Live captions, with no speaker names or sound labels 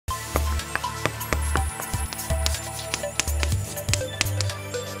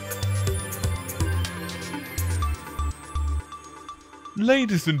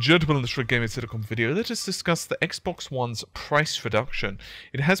Ladies and gentlemen, in this Red Gaming Silicon video, let us discuss the Xbox One's price reduction.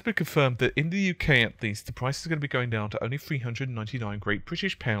 It has been confirmed that in the UK at least, the price is going to be going down to only £399 Great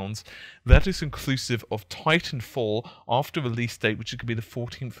British pounds. That is inclusive of TitanFall after release date, which is going to be the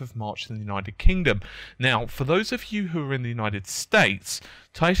 14th of March in the United Kingdom. Now, for those of you who are in the United States,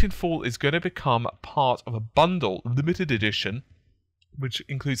 Titanfall is going to become part of a bundle, limited edition, which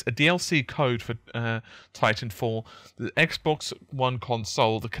includes a DLC code for Titanfall, the Xbox One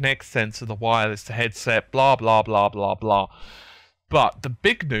console, the Kinect sensor, the wireless, the headset, blah, blah, blah, blah, blah. But the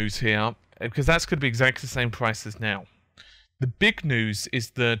big news here, because that's going to be exactly the same price as now, the big news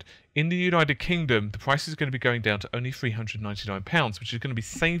is that in the United Kingdom, the price is going to be going down to only £399, which is going to be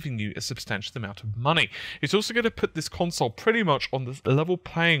saving you a substantial amount of money. It's also going to put this console pretty much on the level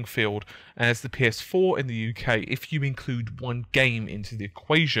playing field as the PS4 in the UK if you include one game into the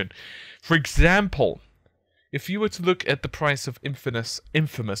equation. For example, if you were to look at the price of infamous,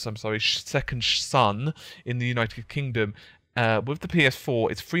 Second Son in the United Kingdom, with the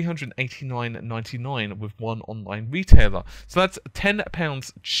PS4, it's £389.99 with one online retailer. So that's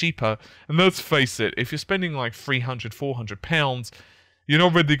 £10 cheaper. And let's face it, if you're spending like £300, £400, you're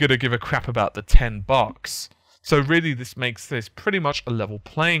not really going to give a crap about the $10. So really, this makes this pretty much a level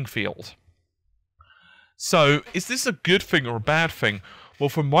playing field. So, is this a good thing or a bad thing? Well,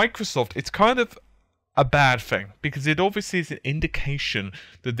 for Microsoft, it's kind of a bad thing, because it obviously is an indication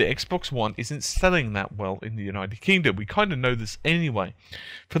that the Xbox One isn't selling that well in the United Kingdom. We kind of know this anyway.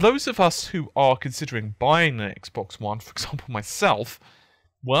 For those of us who are considering buying the Xbox One, for example myself,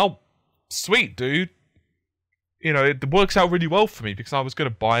 well, sweet dude. You know, it works out really well for me because I was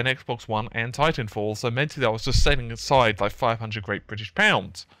going to buy an Xbox One and Titanfall, so mentally I was just setting aside like 500 Great British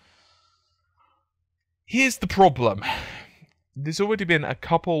pounds. Here's the problem. There's already been a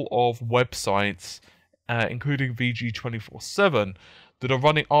couple of websites, including VG247, that are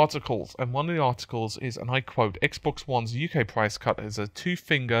running articles, and one of the articles is, and I quote, Xbox One's UK price cut is a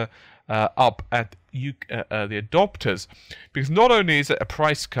two-finger up at the adopters, because not only is it a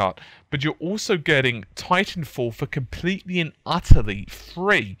price cut, but you're also getting Titanfall for completely and utterly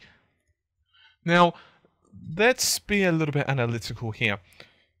free. Now, let's be a little bit analytical here.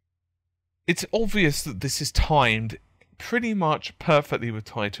 It's obvious that this is timed pretty much perfectly with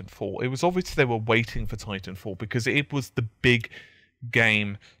Titanfall. It was obvious they were waiting for Titanfall because it was the big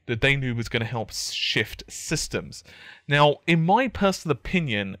game that they knew was going to help shift systems. Now, in my personal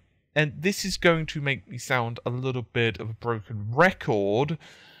opinion, and this is going to make me sound a little bit of a broken record,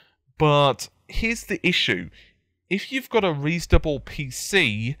 but here's the issue. If you've got a reasonable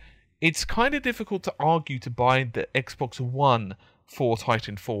PC, it's kind of difficult to argue to buy the Xbox One for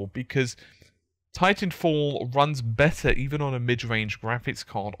Titanfall, because Titanfall runs better even on a mid-range graphics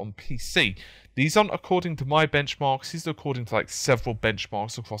card on PC. These aren't according to my benchmarks, these are according to like several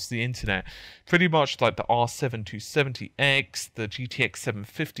benchmarks across the internet. Pretty much like the R7 270X, the GTX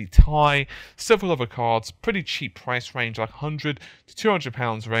 750 Ti, several other cards, pretty cheap price range, like £100 to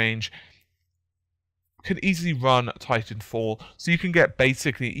 £200 range, could easily run Titanfall, so you can get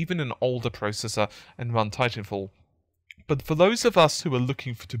basically even an older processor and run Titanfall. But for those of us who are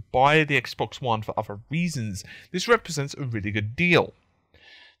looking to buy the Xbox One for other reasons, this represents a really good deal.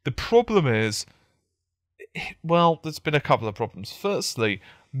 The problem is, well, there's been a couple of problems. Firstly,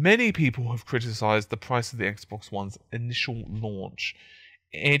 many people have criticised the price of the Xbox One's initial launch.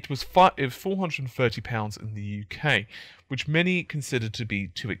 It was £430 in the UK, which many considered to be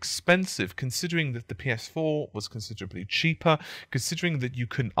too expensive, considering that the PS4 was considerably cheaper, considering that you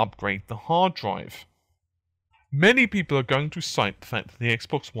couldn't upgrade the hard drive. Many people are going to cite the fact that the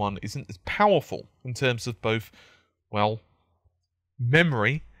Xbox One isn't as powerful in terms of both, well,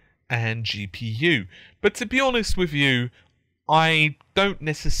 memory and GPU. But to be honest with you, I don't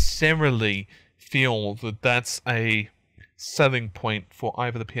necessarily feel that that's a selling point for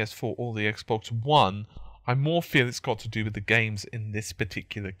either the PS4 or the Xbox One. I more feel it's got to do with the games in this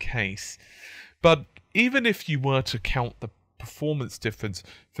particular case. But even if you were to count the performance difference,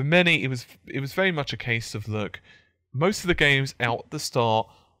 for many it was very much a case of, look, most of the games out at the start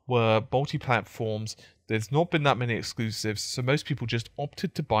were multi-platforms, there's not been that many exclusives, so most people just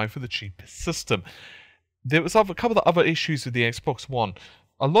opted to buy for the cheapest system. There was a couple of other issues with the Xbox One.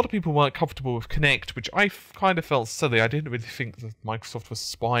 A lot of people weren't comfortable with Kinect, which I kind of felt silly. I didn't really think that Microsoft was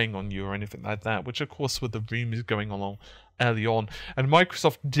spying on you or anything like that, which of course were the rumours going along early on. And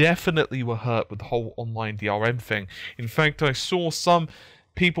Microsoft definitely were hurt with the whole online DRM thing. In fact, I saw some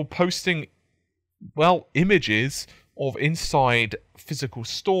people posting, well, images of inside physical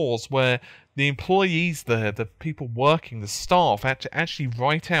stores where the employees there, the people working, the staff, had to actually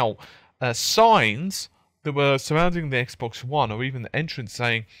write out signs that were surrounding the Xbox One, or even the entrance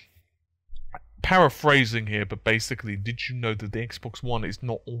saying, paraphrasing here, but basically, did you know that the Xbox One is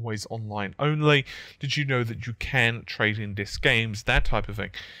not always online only? Did you know that you can trade in disc games? That type of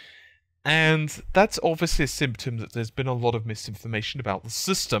thing. And that's obviously a symptom that there's been a lot of misinformation about the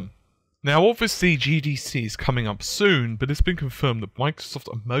system. Now, obviously, GDC is coming up soon, but it's been confirmed that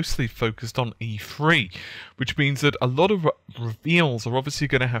Microsoft are mostly focused on E3, which means that a lot of reveals are obviously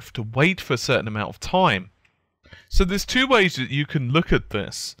going to have to wait for a certain amount of time. So there's two ways that you can look at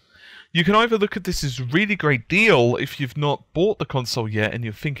this. You can either look at this as a really great deal if you've not bought the console yet and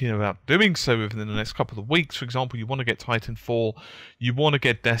you're thinking about doing so within the next couple of weeks. For example, you want to get TitanFall, you want to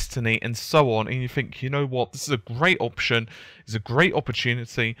get Destiny, and so on, and you think, you know what, this is a great option, it's a great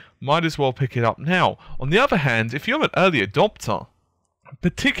opportunity, might as well pick it up now. On the other hand, if you're an early adopter,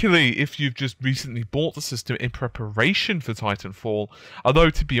 particularly if you've just recently bought the system in preparation for Titanfall, although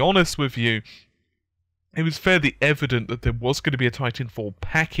to be honest with you, it was fairly evident that there was going to be a Titanfall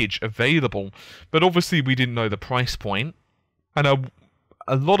package available, but obviously we didn't know the price point, and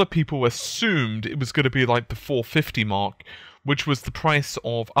a lot of people assumed it was going to be like the $450 mark, which was the price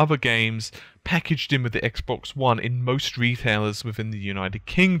of other games packaged in with the Xbox One in most retailers within the United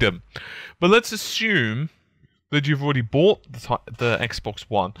Kingdom. But let's assume that you've already bought the Xbox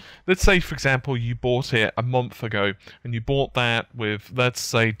One. Let's say, for example, you bought it a month ago, and you bought that with, let's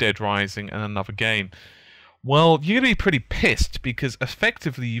say, Dead Rising and another game. Well, you're going to be pretty pissed because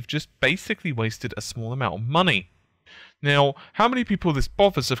effectively you've just basically wasted a small amount of money. Now, how many people this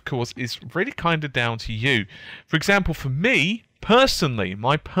bothers, of course, is really kind of down to you. For example, for me, personally,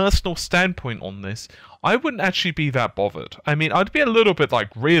 my personal standpoint on this, I wouldn't actually be that bothered. I mean, I'd be a little bit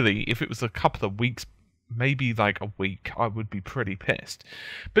like, really, if it was a couple of weeks, maybe like a week, I would be pretty pissed.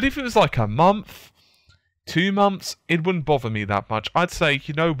 But if it was like a month, 2 months, it wouldn't bother me that much. I'd say,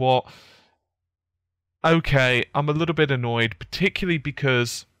 you know what? Okay, I'm a little bit annoyed, particularly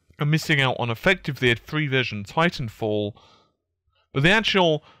because I'm missing out on effectively a free version Titanfall, but the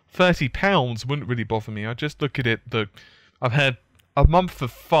actual £30 wouldn't really bother me. I just look at it that I've had a month of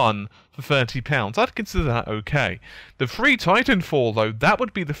fun for £30. I'd consider that okay. The free Titanfall, though, that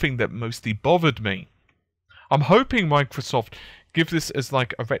would be the thing that mostly bothered me. I'm hoping Microsoft give this as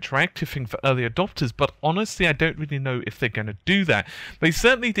like a retroactive thing for early adopters, but honestly I don't really know if they're going to do that. They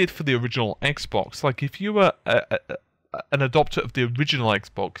certainly did for the original Xbox. Like if you were an adopter of the original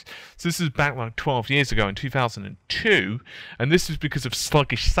Xbox, so this is back like 12 years ago in 2002, and this is because of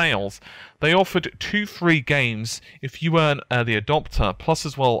sluggish sales, they offered 2 free games if you were an early adopter, plus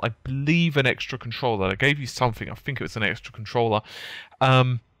as well, I believe, an extra controller. They gave you something, I think it was an extra controller,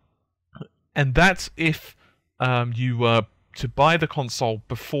 and that's if you were to buy the console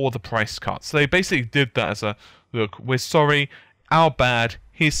before the price cut. So they basically did that as a, look, we're sorry, our bad,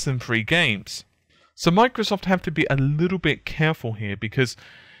 here's some free games. So Microsoft have to be a little bit careful here, because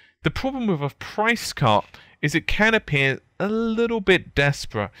the problem with a price cut is it can appear a little bit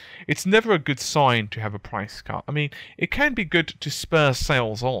desperate. It's never a good sign to have a price cut. I mean, it can be good to spur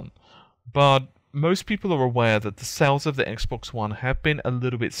sales on, but most people are aware that the sales of the Xbox One have been a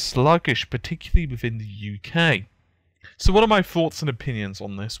little bit sluggish, particularly within the UK. So what are my thoughts and opinions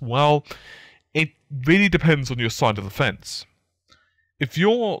on this? Well, it really depends on your side of the fence. If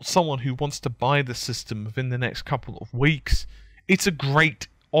you're someone who wants to buy the system within the next couple of weeks, it's a great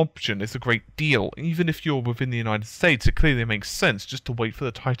option, it's a great deal. Even if you're within the United States, it clearly makes sense just to wait for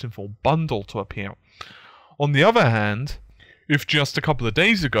the Titanfall bundle to appear. On the other hand, if just a couple of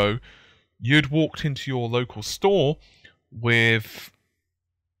days ago, you'd walked into your local store with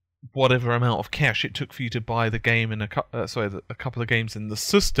whatever amount of cash it took for you to buy the game in a couple of games in the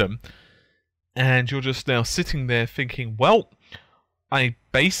system, and you're just now sitting there thinking, well, I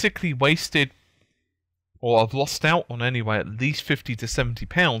basically wasted, or I've lost out on anyway, at least £50 to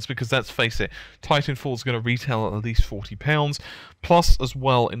 £70, because let's face it, Titanfall is going to retail at least £40, plus as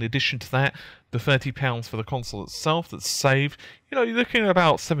well, in addition to that, the £30 for the console itself that's saved. You know, you're looking at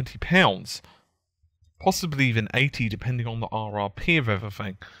about £70, possibly even 80 depending on the RRP of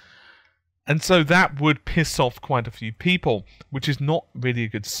everything. And so that would piss off quite a few people, which is not really a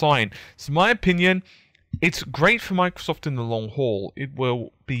good sign. So my opinion, it's great for Microsoft in the long haul. It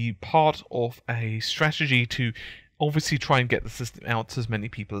will be part of a strategy to obviously try and get the system out to as many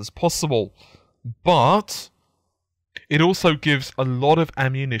people as possible. But it also gives a lot of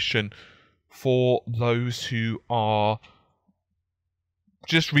ammunition for those who are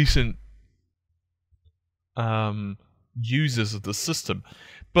just recent users of the system.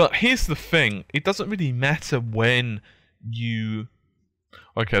 But here's the thing, it doesn't really matter when you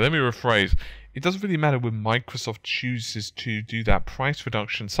Okay, let me rephrase. It doesn't really matter when Microsoft chooses to do that price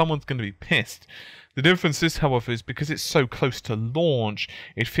reduction. Someone's going to be pissed. The difference is, however, is because it's so close to launch,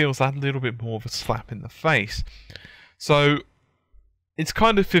 it feels that little bit more of a slap in the face. So it's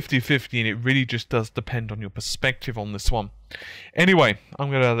kind of 50-50, and it really just does depend on your perspective on this one. Anyway, I'm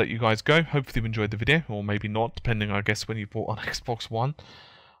going to let you guys go. Hopefully you enjoyed the video, or maybe not, depending, I guess, when you bought on Xbox One.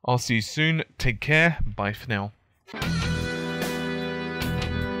 I'll see you soon. Take care. Bye for now.